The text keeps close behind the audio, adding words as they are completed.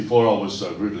Before I was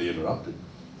so rudely interrupted.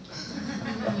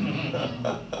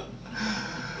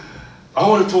 I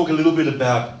want to talk a little bit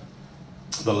about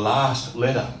the last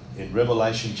letter in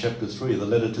Revelation chapter 3, the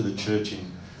letter to the church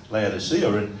in Laodicea.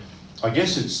 And I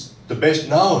guess it's the best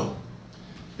known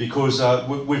because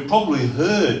we've probably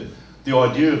heard the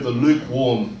idea of the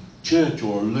lukewarm church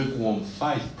or a lukewarm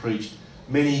faith preached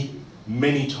many,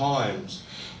 many times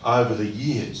over the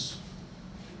years.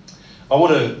 I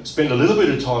want to spend a little bit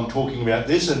of time talking about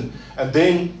this, and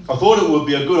then I thought it would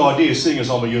be a good idea, seeing as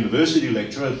I'm a university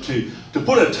lecturer, to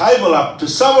put a table up to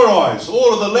summarise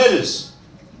all of the letters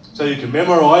so you can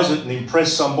memorise it and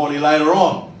impress somebody later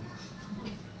on.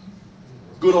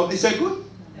 Good, is that good?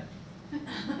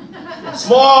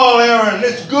 Smile, Aaron,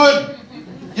 it's good.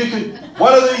 You can,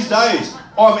 one of these days,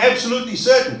 I'm absolutely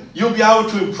certain you'll be able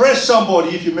to impress somebody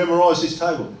if you memorise this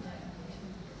table.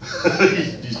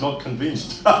 He's not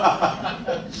convinced.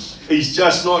 He's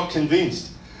just not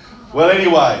convinced. Well,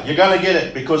 anyway, you're going to get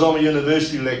it because I'm a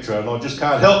university lecturer and I just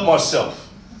can't help myself.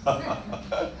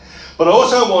 But I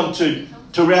also want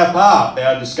to wrap up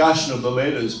our discussion of the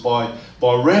letters by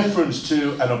reference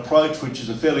to an approach which is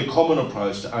a fairly common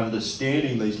approach to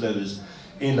understanding these letters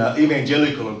in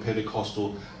evangelical and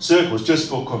Pentecostal circles, just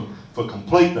for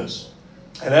completeness.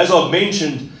 And as I've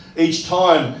mentioned, each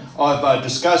time I've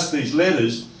discussed these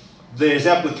letters, there's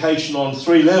application on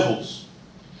three levels.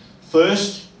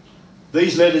 First,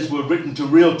 these letters were written to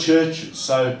real churches,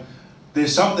 so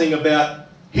there's something about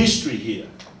history here.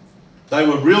 They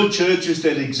were real churches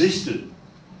that existed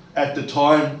at the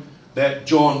time that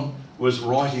John was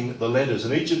writing the letters,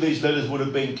 and each of these letters would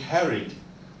have been carried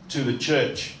to the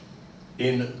church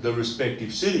in the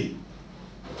respective city.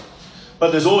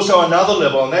 But there's also another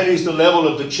level, and that is the level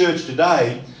of the church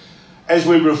today, as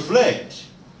we reflect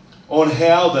on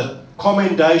how the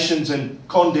commendations and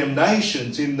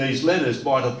condemnations in these letters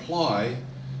might apply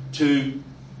to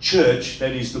church,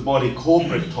 that is the body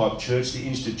corporate type church, the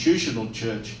institutional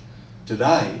church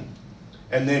today.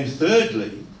 And then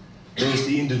thirdly, there's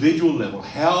the individual level.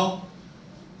 How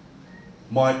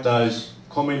might those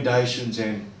commendations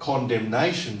and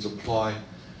condemnations apply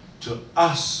to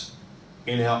us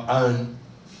in our own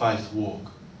faith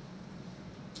walk?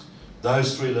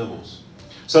 Those three levels.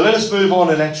 So let us move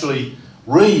on and actually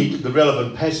read the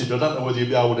relevant passage. I don't know whether you'll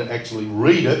be able to actually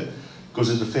read it because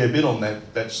there's a fair bit on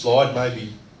that slide.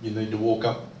 Maybe you need to walk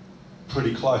up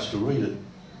pretty close to read it.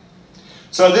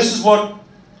 So this is what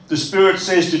the Spirit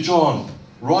says to John.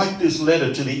 Write this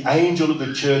letter to the angel of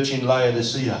the church in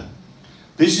Laodicea.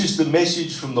 This is the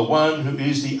message from the one who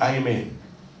is the Amen,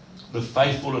 the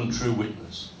faithful and true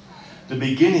witness, the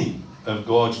beginning of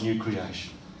God's new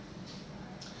creation.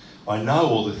 I know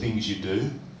all the things you do,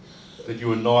 that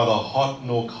you are neither hot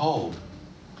nor cold.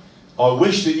 I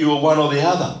wish that you were one or the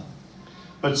other.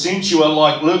 But since you are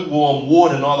like lukewarm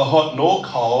water, neither hot nor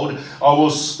cold, I will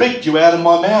spit you out of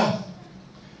my mouth.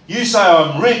 You say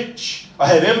I'm rich, I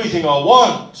have everything I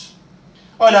want,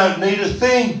 I don't need a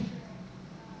thing.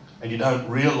 And you don't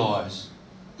realise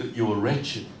that you are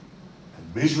wretched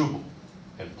and miserable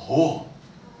and poor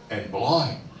and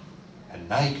blind and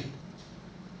naked.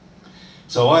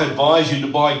 So I advise you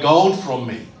to buy gold from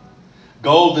me,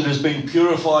 gold that has been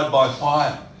purified by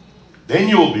fire. Then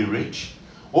you will be rich.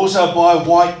 Also buy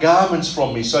white garments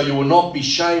from me so you will not be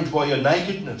shamed by your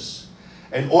nakedness,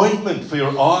 and ointment for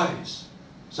your eyes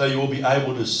so you will be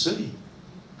able to see.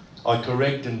 I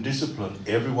correct and discipline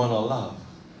everyone I love.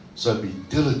 So be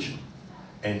diligent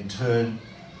and turn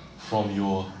from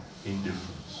your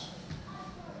indifference.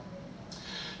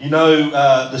 You know,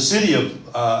 the city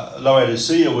of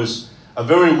Laodicea was a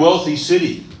very wealthy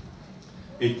city.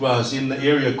 It was in the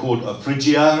area called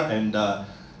Phrygia, and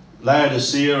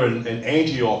Laodicea and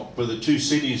Antioch were the two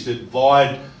cities that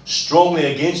vied strongly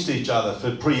against each other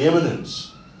for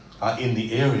preeminence in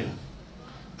the area.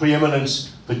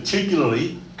 Preeminence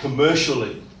particularly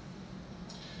commercially.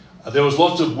 There was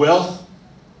lots of wealth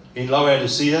in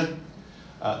Laodicea.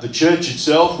 The church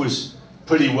itself was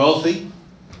pretty wealthy.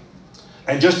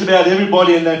 And just about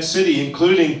everybody in that city,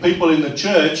 including people in the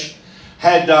church,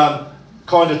 had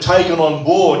kind of taken on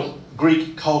board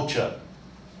Greek culture.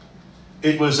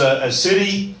 It was a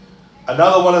city,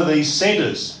 another one of these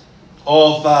centres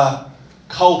of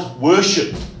cult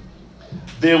worship.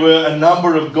 There were a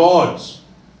number of gods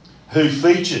who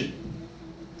featured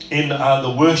in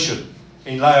the worship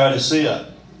in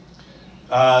Laodicea.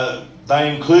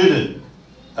 They included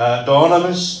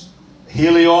Dionysus,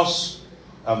 Helios,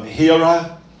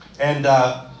 Hera, and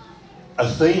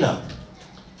Athena.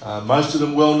 Most of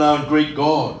them well-known Greek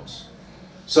gods.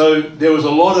 So there was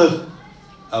a lot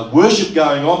of worship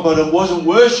going on, but it wasn't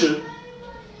worship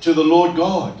to the Lord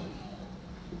God.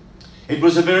 It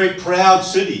was a very proud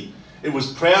city. It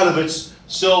was proud of its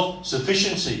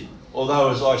self-sufficiency, although,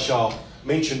 as I shall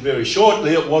mention very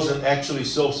shortly, it wasn't actually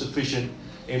self-sufficient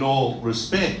in all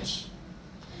respects.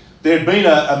 There had been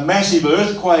a massive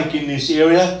earthquake in this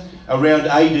area around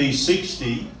AD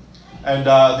 60, and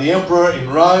the emperor in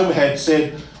Rome had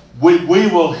said, we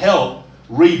will help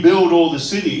rebuild all the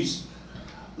cities.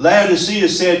 Laodicea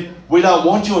said, we don't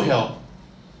want your help.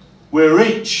 We're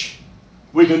rich.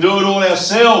 We can do it all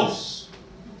ourselves.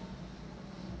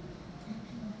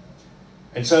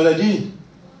 And so they did.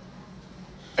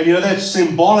 And you know, that's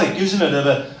symbolic, isn't it,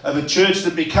 of a church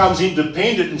that becomes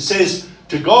independent and says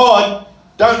to God,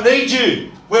 don't need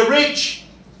you. We're rich.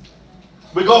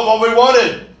 We got what we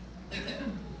wanted.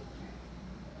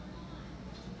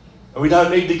 And we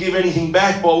don't need to give anything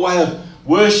back by way of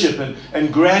worship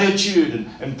and gratitude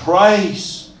and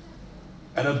praise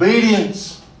and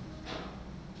obedience.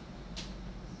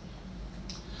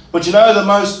 But you know, the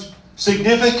most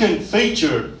significant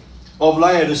feature of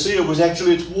Laodicea was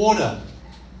actually its water.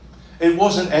 It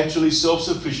wasn't actually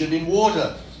self-sufficient in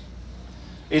water.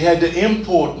 It had to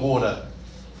import water.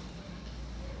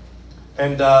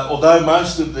 And although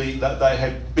most of they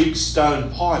had big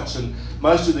stone pipes, and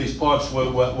most of these pipes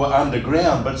were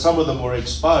underground, but some of them were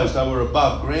exposed, they were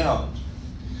above ground.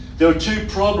 There were two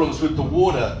problems with the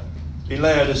water in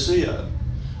Laodicea.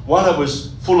 One, it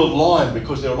was full of lime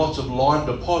because there were lots of lime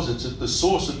deposits at the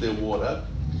source of their water.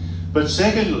 But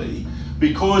secondly,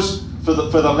 because for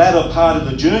the latter part of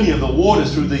the journey of the water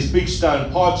through these big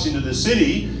stone pipes into the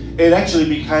city, it actually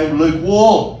became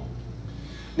lukewarm.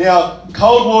 Now,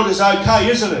 cold water's okay,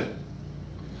 isn't it?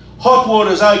 Hot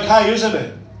water's okay, isn't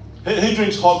it? Who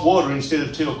drinks hot water instead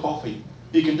of tea or coffee?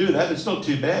 You can do that. It's not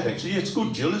too bad, actually. Yeah, it's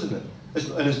good, Jill, isn't it?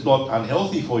 And it's not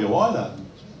unhealthy for you either.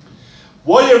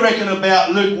 What do you reckon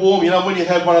about lukewarm? You know, when you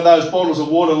have one of those bottles of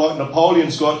water like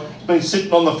Napoleon's got, it's been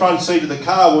sitting on the front seat of the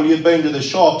car while you've been to the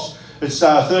shops. It's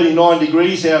 39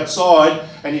 degrees outside,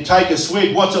 and you take a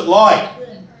swig. What's it like?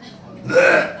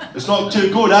 It's not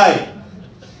too good, eh?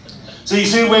 So you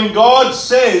see, when God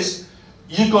says,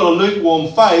 you've got a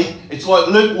lukewarm faith, it's like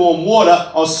lukewarm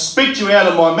water, I'll spit you out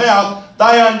of my mouth,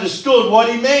 they understood what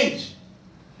he meant.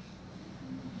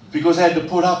 Because they had to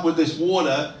put up with this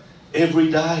water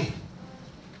every day.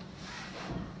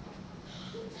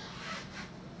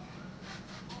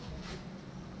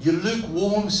 You're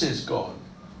lukewarm, says God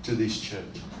to this church.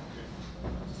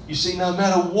 You see, no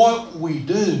matter what we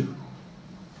do,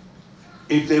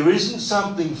 if there isn't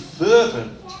something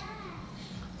fervent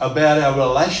about our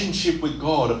relationship with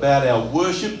God, about our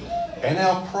worship and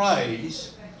our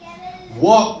praise,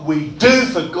 what we do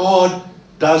for God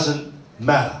doesn't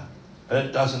matter, and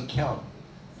it doesn't count.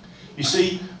 You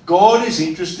see, God is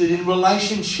interested in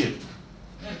relationship.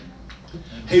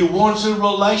 He wants a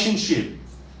relationship.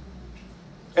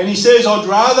 And he says, I'd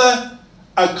rather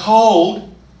a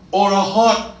cold or a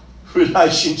hot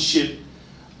relationship,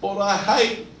 but I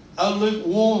hate a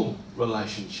lukewarm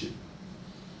relationship.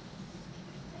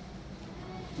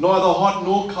 Neither hot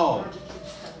nor cold.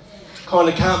 Kind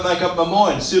of can't make up my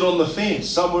mind. Sit on the fence,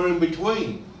 somewhere in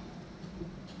between.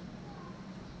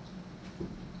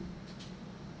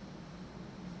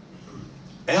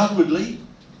 Outwardly,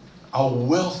 a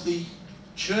wealthy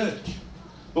church.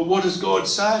 But what does God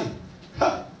say?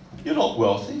 You're not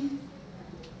wealthy.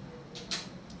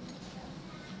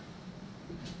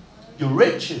 You're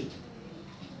wretched,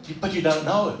 but you don't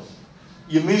know it.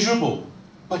 You're miserable,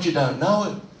 but you don't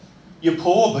know it. You're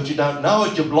poor, but you don't know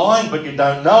it. You're blind, but you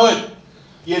don't know it.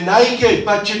 You're naked,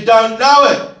 but you don't know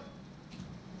it.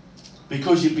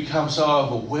 Because you've become so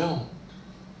overwhelmed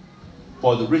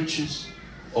by the riches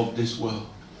of this world.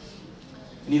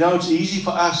 And you know, it's easy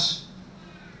for us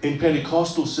in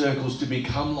Pentecostal circles to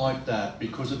become like that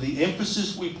because of the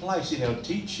emphasis we place in our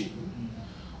teaching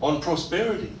on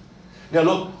prosperity. Now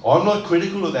look, I'm not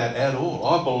critical of that at all.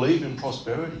 I believe in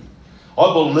prosperity.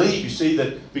 I believe, you see,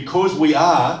 that because we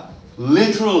are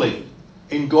literally,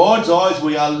 in God's eyes,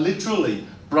 we are literally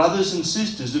brothers and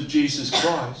sisters of Jesus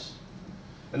Christ.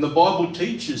 And the Bible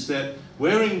teaches that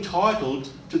we're entitled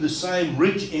to the same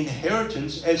rich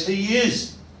inheritance as he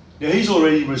is. Now, he's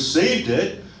already received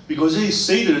it because he's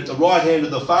seated at the right hand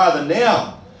of the Father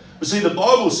now. But see, the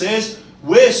Bible says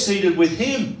we're seated with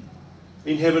him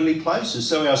in heavenly places.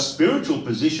 So our spiritual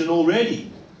position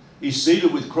already is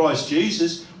seated with Christ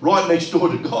Jesus right next door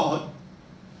to God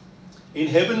in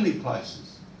heavenly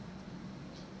places.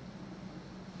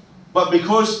 But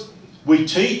because we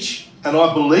teach, and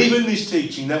I believe in this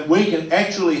teaching, that we can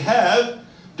actually have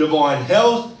divine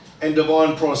health and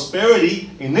divine prosperity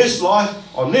in this life,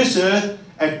 on this earth,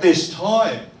 at this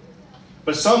time.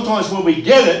 But sometimes when we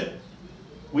get it,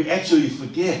 we actually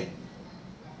forget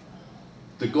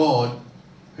the God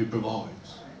who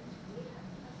provides.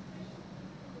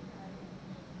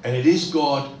 And it is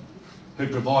God who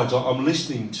provides. I'm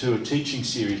listening to a teaching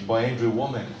series by Andrew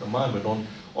Womack at the moment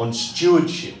on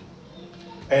stewardship.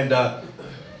 And the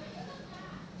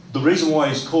reason why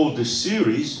he's called this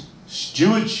series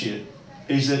Stewardship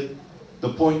is that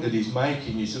the point that he's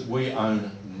making is that we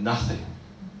own nothing.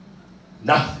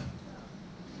 Nothing.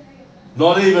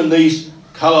 Not even these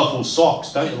colourful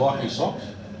socks. Don't you like these socks?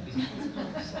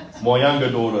 My younger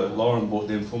daughter, Lauren, bought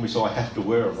them for me, so I have to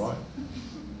wear them, right?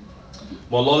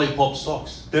 My lollipop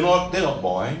socks. They're not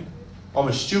mine. I'm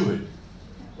a steward.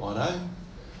 Righto?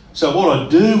 So what I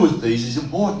do with these is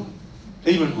important.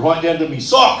 Even right down to me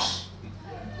socks.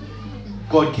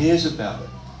 God cares about it.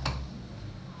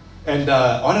 And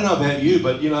I don't know about you,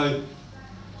 but I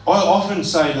often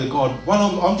say to God,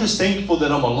 I'm just thankful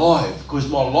that I'm alive, because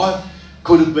my life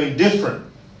could have been different.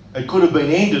 It could have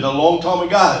been ended a long time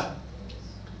ago.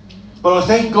 But I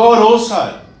thank God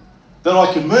also that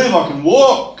I can move, I can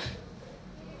walk.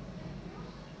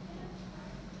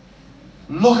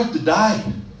 Look at the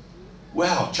day.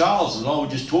 Wow, Charles and I were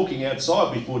just talking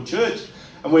outside before church,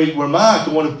 and we remarked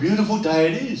on what a beautiful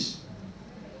day it is.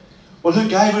 Well, who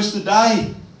gave us the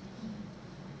day?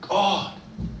 God.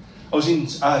 I was in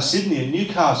Sydney and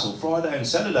Newcastle Friday and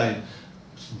Saturday.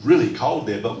 It's really cold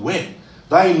there, but wet.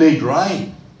 They need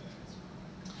rain.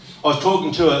 I was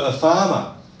talking to a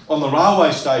farmer on the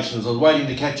railway station as I was waiting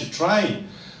to catch a train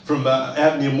from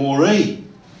out near Moree.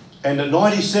 And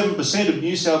 97% of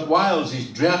New South Wales is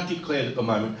drought declared at the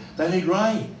moment. They need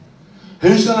rain.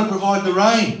 Who's going to provide the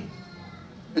rain?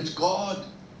 It's God.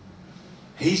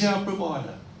 He's our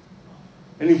provider.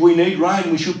 And if we need rain,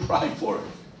 we should pray for it.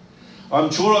 I'm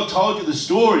sure I've told you the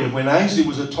story of when Ainsley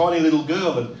was a tiny little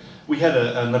girl and we had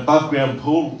an above-ground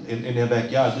pool in our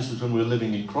backyard. This was when we were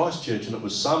living in Christchurch, and it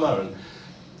was summer, and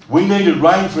we needed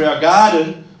rain for our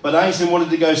garden, but Ainsley wanted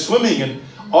to go swimming, and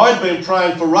I'd been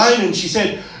praying for rain, and she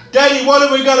said, "Daddy, what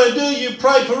are we going to do? You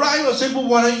pray for rain." I said, "Well,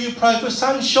 why don't you pray for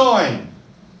sunshine?"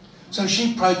 So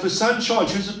she prayed for sunshine.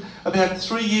 She was about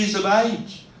 3 years of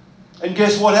age. And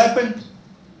guess what happened?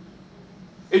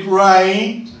 It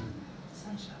rained.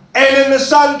 And then the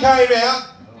sun came out.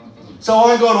 So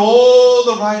I got all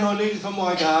the rain I needed for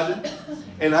my garden.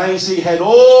 And Ainsley had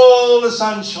all the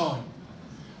sunshine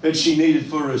that she needed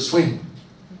for her swim.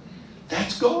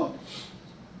 That's God.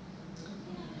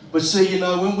 But see,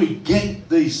 when we get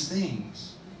these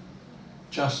things,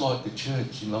 just like the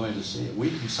church in Laodicea, we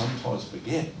can sometimes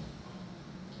forget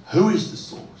who is the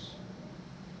source.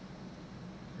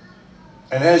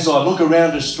 And as I look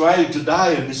around Australia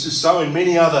today, and this is so in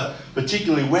many other,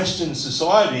 particularly Western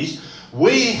societies,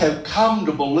 we have come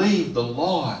to believe the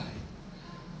lie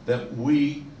that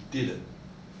we did it.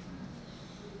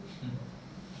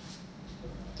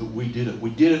 That we did it.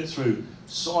 We did it through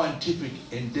scientific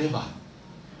endeavour.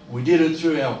 We did it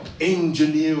through our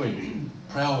engineering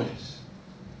prowess.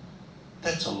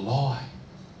 That's a lie.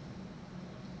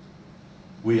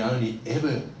 We only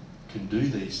ever can do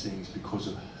these things because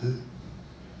of who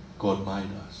God made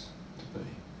us to be.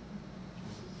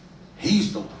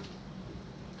 He's the one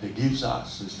who gives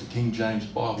us, as the King James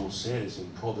Bible says in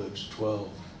Proverbs 12,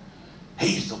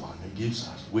 He's the one who gives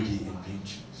us witty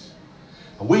inventions.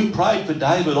 And we prayed for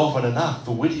David often enough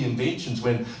for witty inventions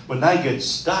when they get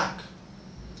stuck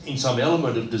in some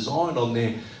element of design on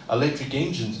their electric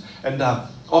engines. And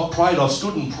I've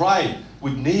stood and prayed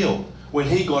with Neil when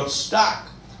he got stuck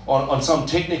on some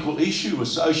technical issue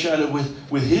associated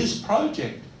with his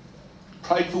project.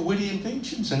 Prayed for witty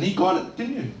inventions, and he got it,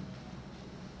 didn't you?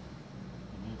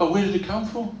 But where did it come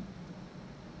from?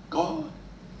 God.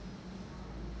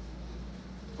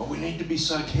 But we need to be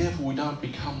so careful we don't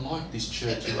become like this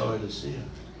church in Laodicea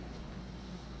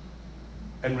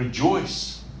and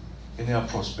rejoice in our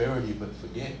prosperity but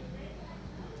forget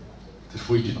that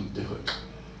we didn't do it.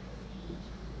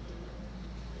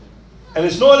 And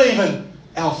it's not even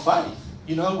our faith.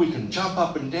 We can jump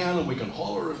up and down and we can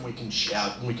holler and we can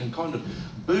shout and we can kind of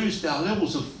boost our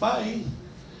levels of faith.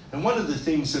 And one of the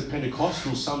things that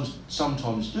Pentecostals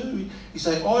sometimes do is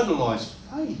they idolise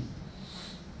faith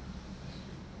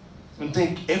and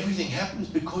think everything happens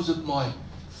because of my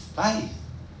faith.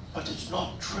 But it's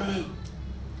not true.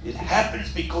 It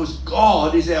happens because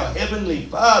God is our Heavenly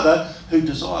Father who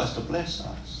desires to bless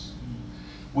us.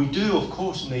 We do, of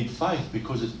course, need faith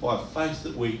because it's by faith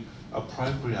that we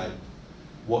appropriate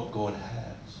what God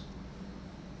has.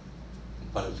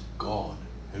 But it's God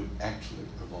who actually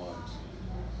provides.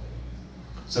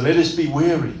 So let us be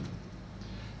wary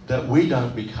that we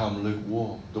don't become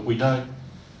lukewarm, that we don't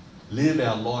live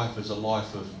our life as a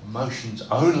life of motions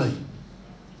only,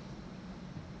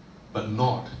 but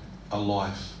not a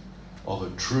life of a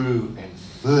true and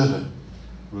fervent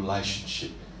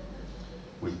relationship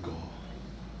with God.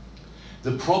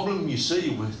 The problem you see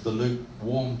with the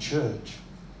lukewarm church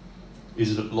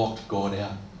is that it locked God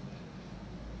out.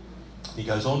 He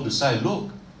goes on to say,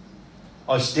 look,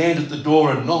 I stand at the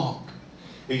door and knock.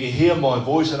 If you hear my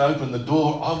voice and open the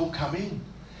door, I will come in,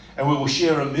 and we will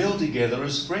share a meal together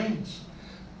as friends.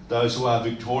 Those who are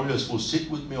victorious will sit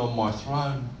with me on my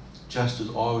throne, just as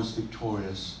I was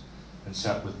victorious and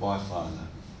sat with my Father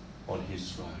on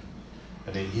his throne.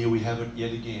 And then here we have it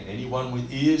yet again. Anyone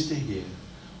with ears to hear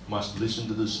must listen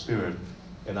to the Spirit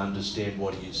and understand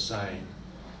what he is saying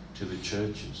to the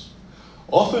churches.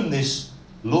 Often this,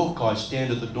 look, I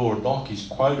stand at the door and knock, is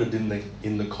quoted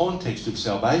in the context of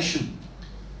salvation.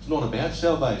 It's not about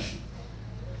salvation.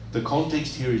 The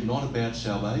context here is not about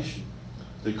salvation.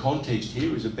 The context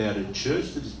here is about a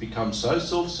church that has become so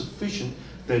self-sufficient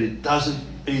that it doesn't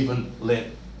even let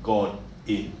God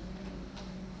in.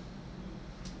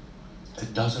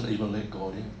 It doesn't even let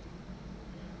God in.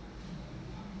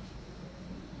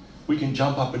 We can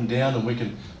jump up and down and we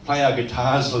can play our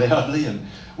guitars loudly and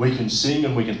we can sing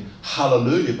and we can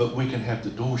hallelujah, but we can have the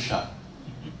door shut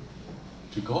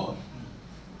to God.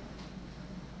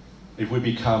 If we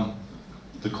become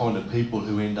the kind of people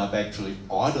who end up actually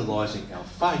idolising our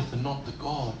faith and not the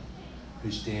God who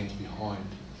stands behind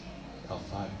our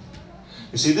faith.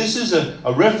 You see, this is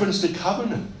a reference to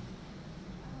covenant.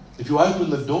 If you open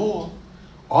the door,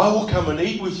 I will come and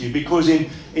eat with you, because in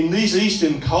these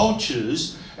Eastern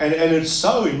cultures, and it's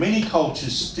so in many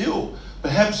cultures still,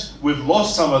 perhaps we've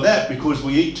lost some of that because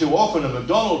we eat too often at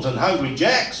McDonald's and Hungry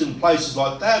Jack's and places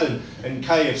like that, and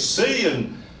KFC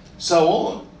and so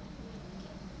on.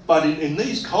 But in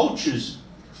these cultures,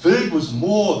 food was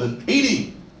more than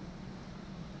eating,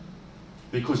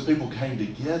 because people came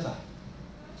together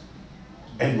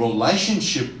and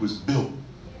relationship was built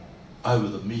over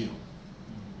the meal.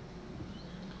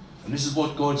 And this is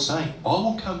what God's saying. I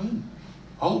will come in.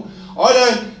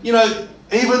 I don't,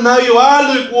 even though you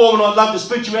are lukewarm and I'd love to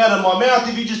spit you out of my mouth,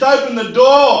 if you just open the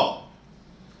door,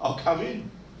 I'll come in.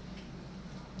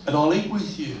 And I'll eat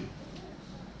with you.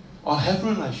 I'll have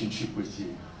a relationship with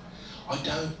you. I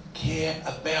don't care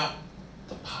about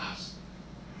the past.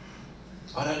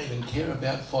 I don't even care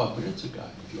about 5 minutes ago.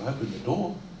 If you open the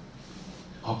door,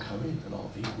 I'll come in and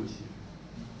I'll eat with you.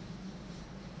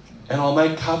 And I'll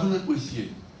make covenant with you.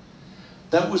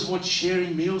 That was what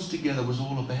sharing meals together was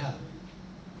all about.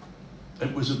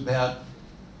 It was about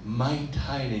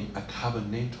maintaining a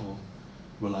covenantal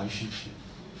relationship.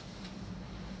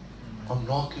 I'm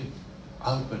knocking,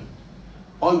 open.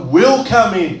 I will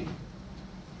come in.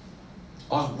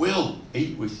 I will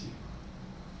eat with you.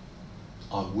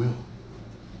 I will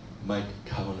make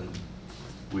covenant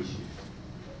with you.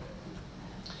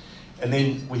 And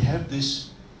then we have this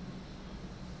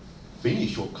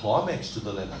finish or climax to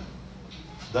the letter.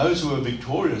 Those who are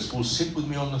victorious will sit with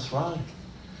me on the throne.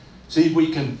 See if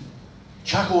we can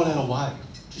chuck all that away.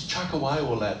 Just chuck away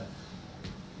all that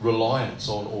reliance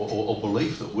on or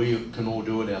belief that we can all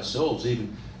do it ourselves,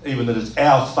 even that it's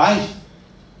our faith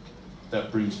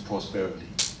that brings prosperity.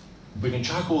 If we can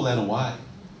chuck all that away,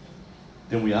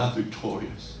 then we are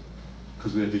victorious,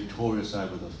 because we are victorious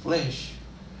over the flesh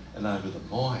and over the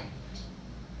mind.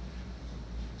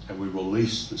 And we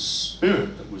release the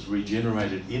spirit that was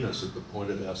regenerated in us at the point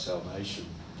of our salvation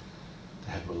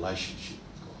to have relationship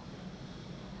with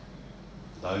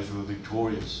God. Those who are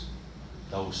victorious,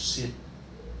 they will sit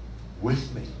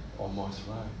with me on my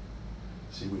throne.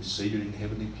 See, we're seated in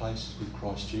heavenly places with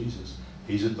Christ Jesus.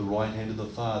 He's at the right hand of the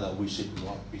Father. We sit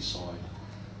right beside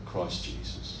Christ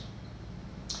Jesus.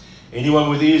 Anyone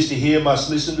with ears to hear must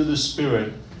listen to the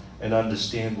Spirit and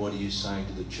understand what he is saying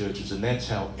to the churches. And that's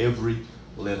how every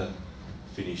letter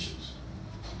finishes.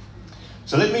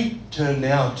 So let me turn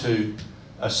now to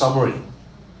a summary.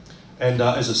 And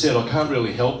as I said, I can't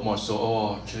really help myself.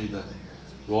 Oh, gee, the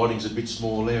writing's a bit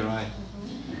small there, eh?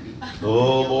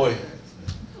 Oh boy.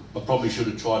 I probably should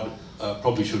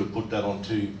have put that on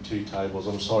two tables.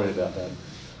 I'm sorry about that.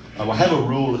 I have a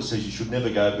rule that says you should never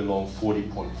go below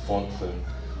 40-point font for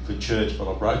church,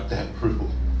 but I broke that rule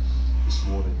this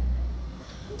morning.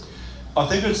 I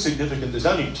think it's significant. There's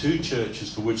only 2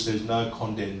 churches for which there's no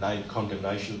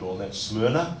condemnation at all, and that's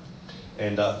Smyrna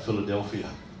and Philadelphia.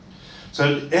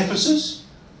 So Ephesus,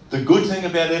 the good thing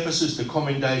about Ephesus, the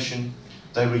commendation,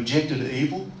 they rejected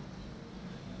evil,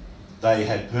 they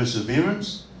had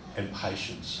perseverance and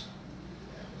patience.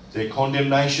 Their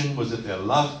condemnation was that their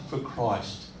love for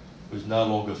Christ was no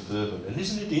longer fervent. And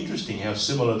isn't it interesting how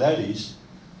similar that is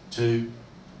to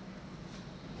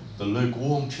the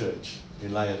lukewarm church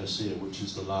in Laodicea, which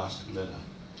is the last letter.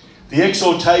 The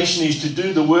exhortation is to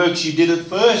do the works you did at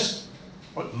first.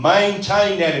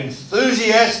 Maintain that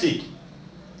enthusiastic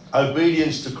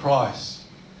obedience to Christ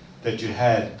that you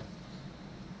had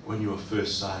when you were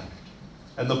first saved.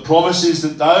 And the promise is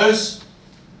that those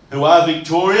who are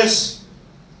victorious,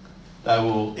 they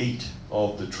will eat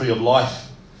of the tree of life.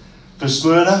 For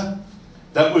Smyrna,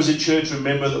 that was a church,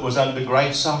 remember, that was under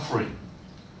great suffering.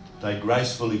 They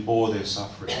gracefully bore their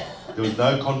suffering. There was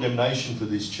no condemnation for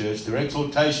this church. Their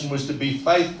exhortation was to be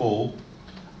faithful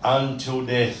until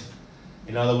death.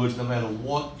 In other words, no matter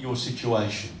what your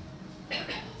situation,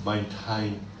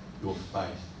 maintain your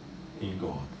faith in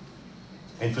God.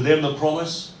 And for them the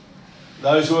promise,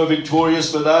 those who are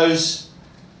victorious, for those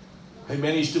who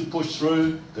managed to push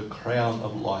through, the crown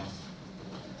of life.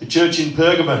 The church in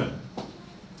Pergamon,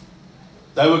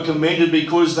 they were commended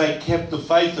because they kept the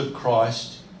faith of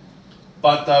Christ,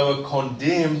 but they were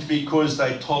condemned because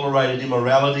they tolerated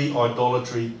immorality,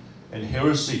 idolatry, and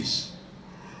heresies.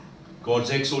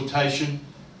 God's exhortation,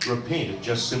 repent. It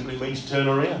just simply means turn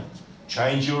around,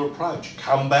 change your approach,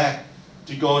 come back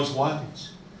to God's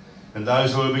ways. And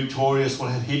those who are victorious will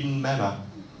have hidden manna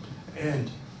and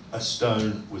a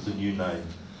stone with a new name,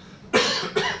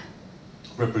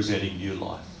 representing new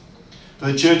life. For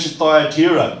the church at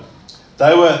Thyatira,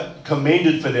 they were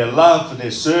commended for their love, for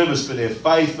their service, for their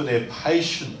faith, for their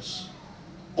patience,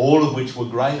 all of which were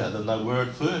greater than they were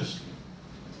at first.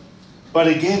 But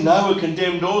again, they were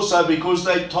condemned also because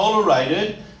they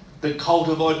tolerated the cult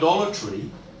of idolatry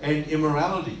and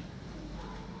immorality.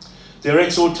 Their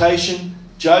exhortation,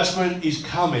 judgment is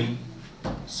coming,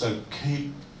 so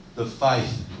keep the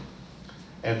faith.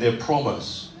 And their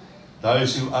promise,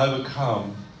 those who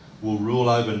overcome will rule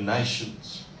over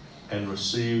nations and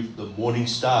receive the morning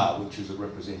star, which is a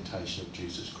representation of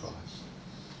Jesus Christ.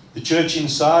 The church in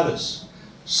Sardis,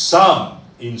 some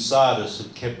in Sardis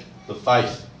had kept the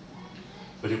faith,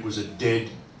 but it was a dead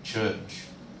church.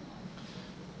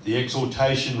 The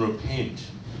exhortation, repent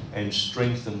and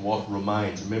strengthen what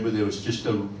remains. Remember, there was just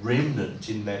a remnant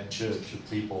in that church of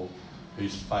people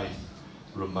whose faith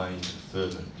remained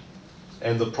fervent.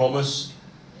 And the promise,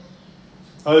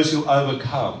 those who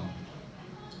overcome,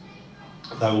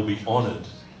 they will be honoured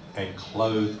and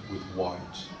clothed with white.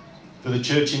 For the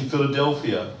church in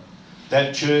Philadelphia,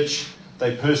 that church,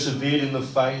 they persevered in the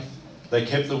faith, they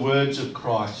kept the words of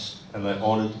Christ, and they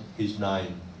honoured his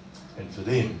name. And for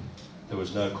them, there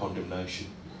was no condemnation.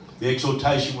 The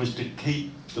exhortation was to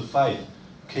keep the faith,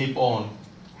 keep on,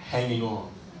 hanging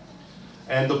on.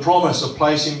 And the promise, a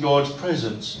place in God's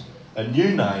presence, a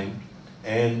new name,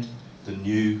 and the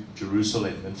new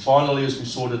Jerusalem. And finally, as we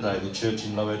saw today, the church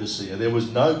in Laodicea, there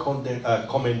was no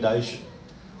commendation.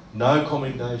 No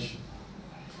commendation.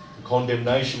 The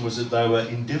condemnation was that they were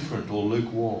indifferent or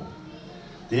lukewarm.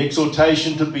 The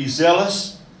exhortation to be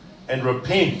zealous and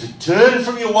repent, to turn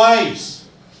from your ways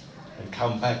and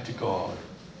come back to God.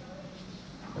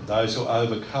 And those who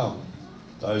overcome,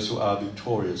 those who are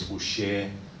victorious, will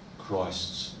share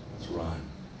Christ's throne.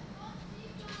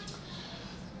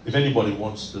 If anybody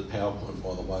wants the PowerPoint,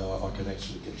 by the way, I can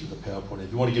actually get you the PowerPoint.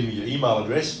 If you want to give me your email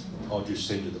address, I'll just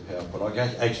send you the PowerPoint. I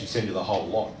can actually send you the whole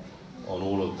lot on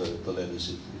all of the letters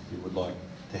if you would like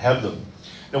to have them.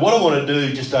 Now, what I want to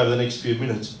do just over the next few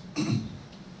minutes,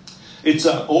 this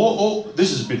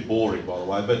is a bit boring, by the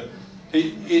way, but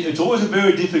it's always a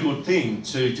very difficult thing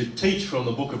to teach from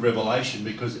the book of Revelation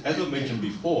because, as I mentioned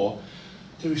before,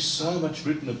 there is so much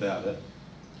written about it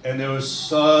and there are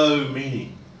so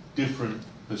many different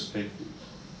perspectives.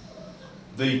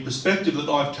 The perspective that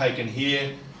I've taken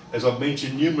here, as I've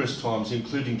mentioned numerous times,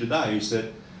 including today, is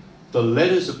that the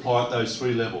letters apply at those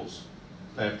three levels.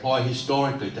 They apply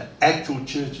historically to actual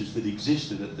churches that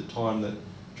existed at the time that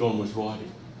John was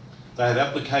writing. They have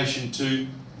application to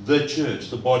the church,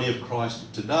 the body of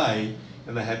Christ today,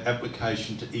 and they have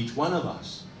application to each one of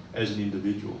us as an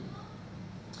individual.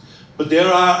 But there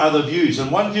are other views,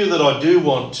 and one view that I do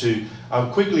want to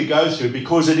quickly go through,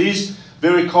 because it is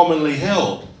very commonly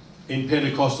held in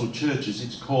Pentecostal churches,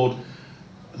 it's called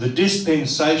the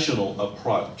dispensational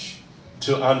approach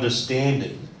to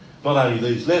understanding not only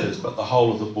these letters, but the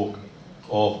whole of the book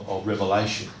of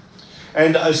Revelation.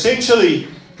 And essentially,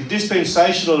 the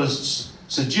dispensationalists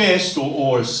suggest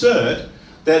or assert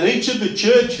that each of the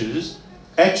churches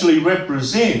actually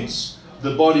represents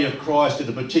the body of Christ at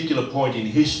a particular point in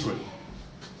history.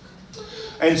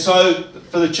 And so,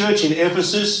 for the church in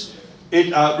Ephesus,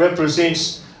 it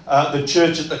represents the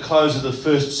church at the close of the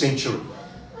first century.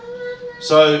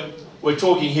 So, we're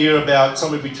talking here about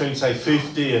somewhere between, say,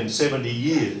 50 and 70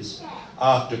 years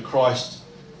after Christ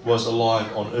was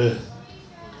alive on earth.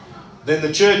 Then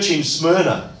the church in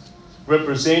Smyrna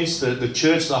represents the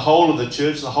church, the whole of the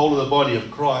church, the whole of the body of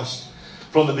Christ,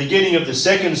 from the beginning of the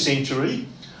 2nd century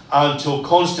until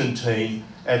Constantine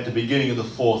at the beginning of the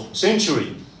 4th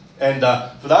century. And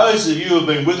for those of you who have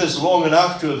been with us long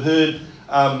enough to have heard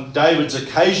David's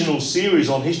occasional series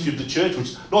on history of the church, which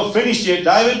is not finished yet,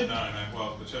 David? No,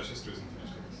 well, the church history isn't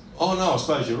finished. Oh no, I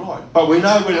suppose you're right. But we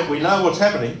know what's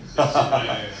happening.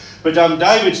 Yeah. But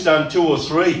David's done 2 or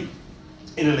 3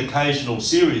 in an occasional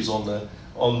series on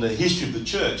the history of the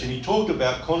church, and he talked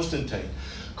about Constantine.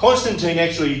 Constantine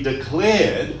actually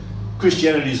declared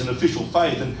Christianity as an official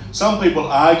faith, and some people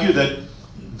argue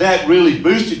that really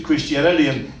boosted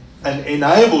Christianity and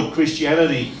enabled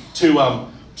Christianity to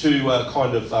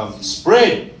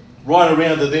spread right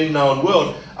around the then known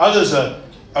world. Others are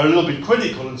a little bit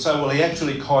critical and say, well, he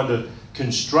actually kind of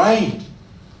constrained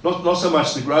not so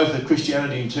much the growth of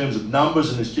Christianity in terms of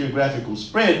numbers and its geographical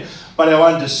spread, but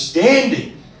our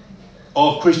understanding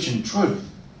of Christian truth.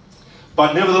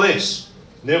 But nevertheless,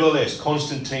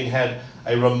 Constantine had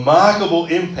a remarkable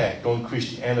impact on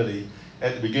Christianity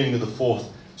at the beginning of the 4th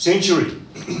century.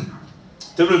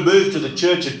 Then we move to the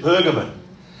church at Pergamon.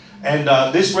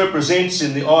 And this represents,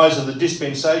 in the eyes of the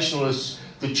dispensationalists,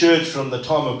 the church from the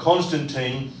time of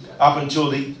Constantine up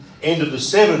until the end of the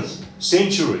 7th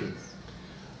century.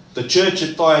 The church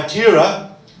at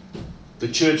Thyatira, the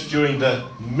church during the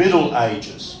Middle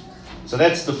Ages. So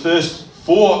that's the first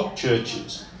 4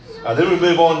 churches. Then we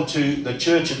move on to the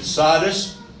church at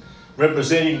Sardis,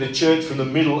 representing the church from the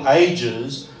Middle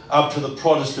Ages up to the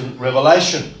Protestant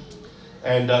Revelation.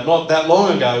 And not that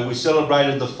long ago, we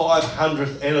celebrated the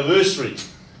 500th anniversary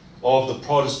of the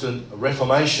Protestant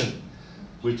Reformation,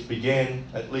 which began,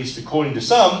 at least according to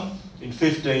some, in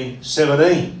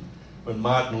 1517, when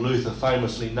Martin Luther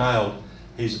famously nailed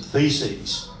his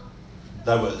theses.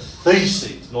 They were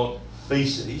theses, not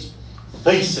feces,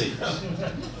 theses,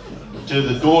 to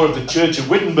the door of the church of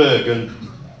Wittenberg. And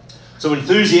so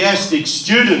enthusiastic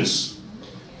students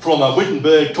from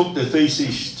Wittenberg took their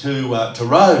theses to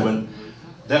Rome, and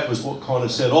that was what kind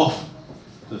of set off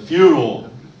the furor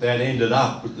that ended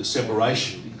up with the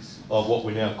separation of what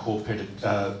we now call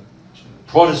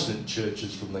Protestant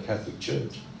churches from the Catholic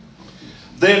Church.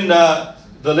 Then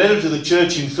the letter to the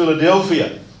church in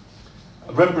Philadelphia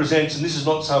represents, and this is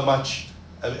not so much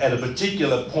at a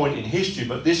particular point in history,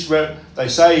 but they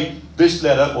say this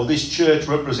letter or this church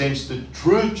represents the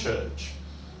true church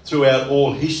throughout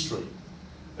all history,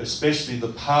 especially the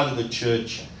part of the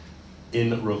church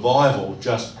in revival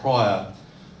just prior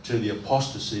to the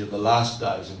apostasy of the last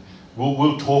days. And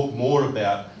we'll talk more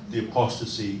about the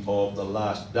apostasy of the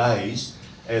last days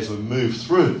as we move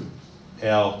through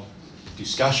our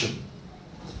discussion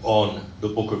on the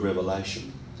book of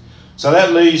Revelation. So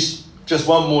that leaves just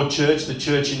one more church, the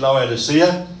church in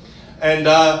Laodicea. And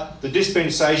the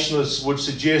dispensationalists would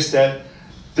suggest that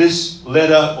this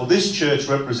letter or this church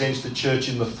represents the church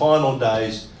in the final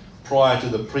days prior to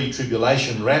the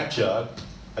pre-tribulation rapture,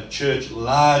 a church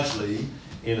largely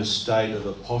in a state of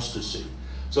apostasy.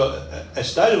 So a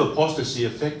state of apostasy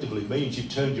effectively means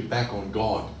you've turned your back on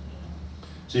God.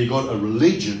 So you've got a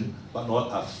religion, but not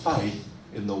a faith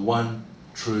in the one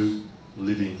true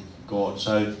living God.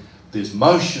 So there's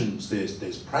motions,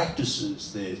 there's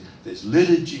practices, there's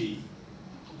liturgy,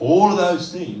 all of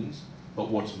those things, but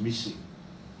what's missing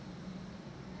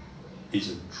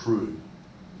is a true,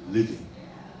 living,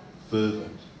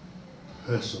 fervent,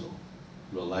 personal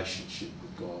relationship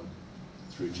with God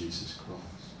through Jesus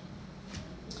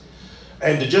Christ.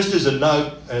 And just as a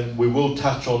note, and we will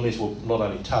touch on this, well, not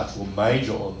only touch, we'll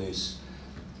major on this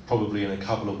probably in a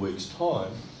couple of weeks'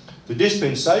 time, the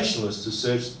dispensationalists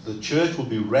assert the church will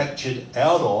be raptured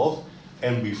out of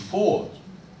and before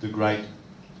the Great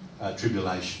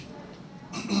Tribulation.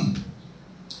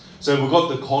 So we've got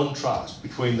the contrast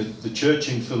between the church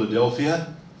in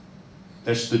Philadelphia,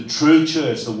 that's the true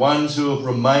church, the ones who have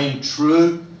remained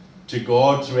true to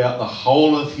God throughout the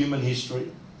whole of human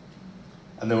history.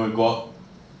 And then we've got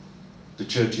the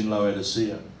church in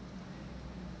Laodicea.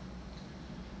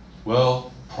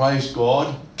 Well, praise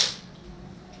God,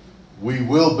 we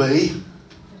will be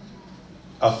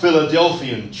a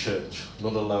Philadelphian church,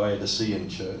 not a Laodicean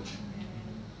church.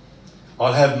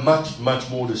 I'll have much, much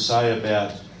more to say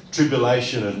about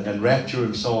tribulation and rapture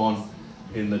and so on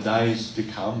in the days to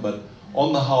come, but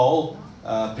on the whole,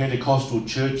 Pentecostal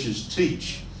churches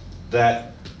teach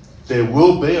that there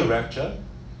will be a rapture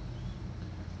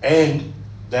and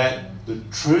that the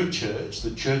true church,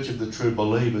 the church of the true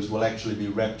believers, will actually be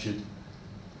raptured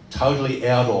totally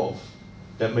out of,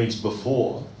 that means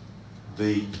before,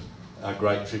 the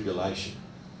Great Tribulation.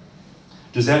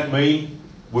 Does that mean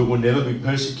we will never be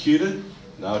persecuted?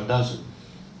 No, it doesn't.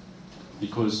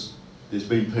 Because there's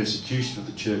been persecution of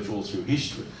the church all through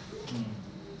history.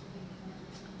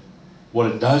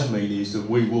 What it does mean is that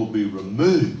we will be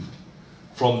removed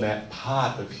from that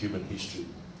part of human history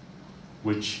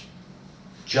which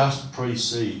just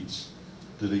precedes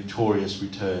the victorious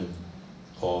return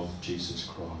of Jesus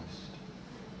Christ.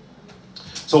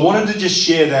 So I wanted to just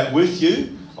share that with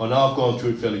you. I know I've gone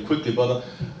through it fairly quickly, but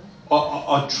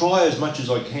I try as much as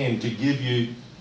I can to give you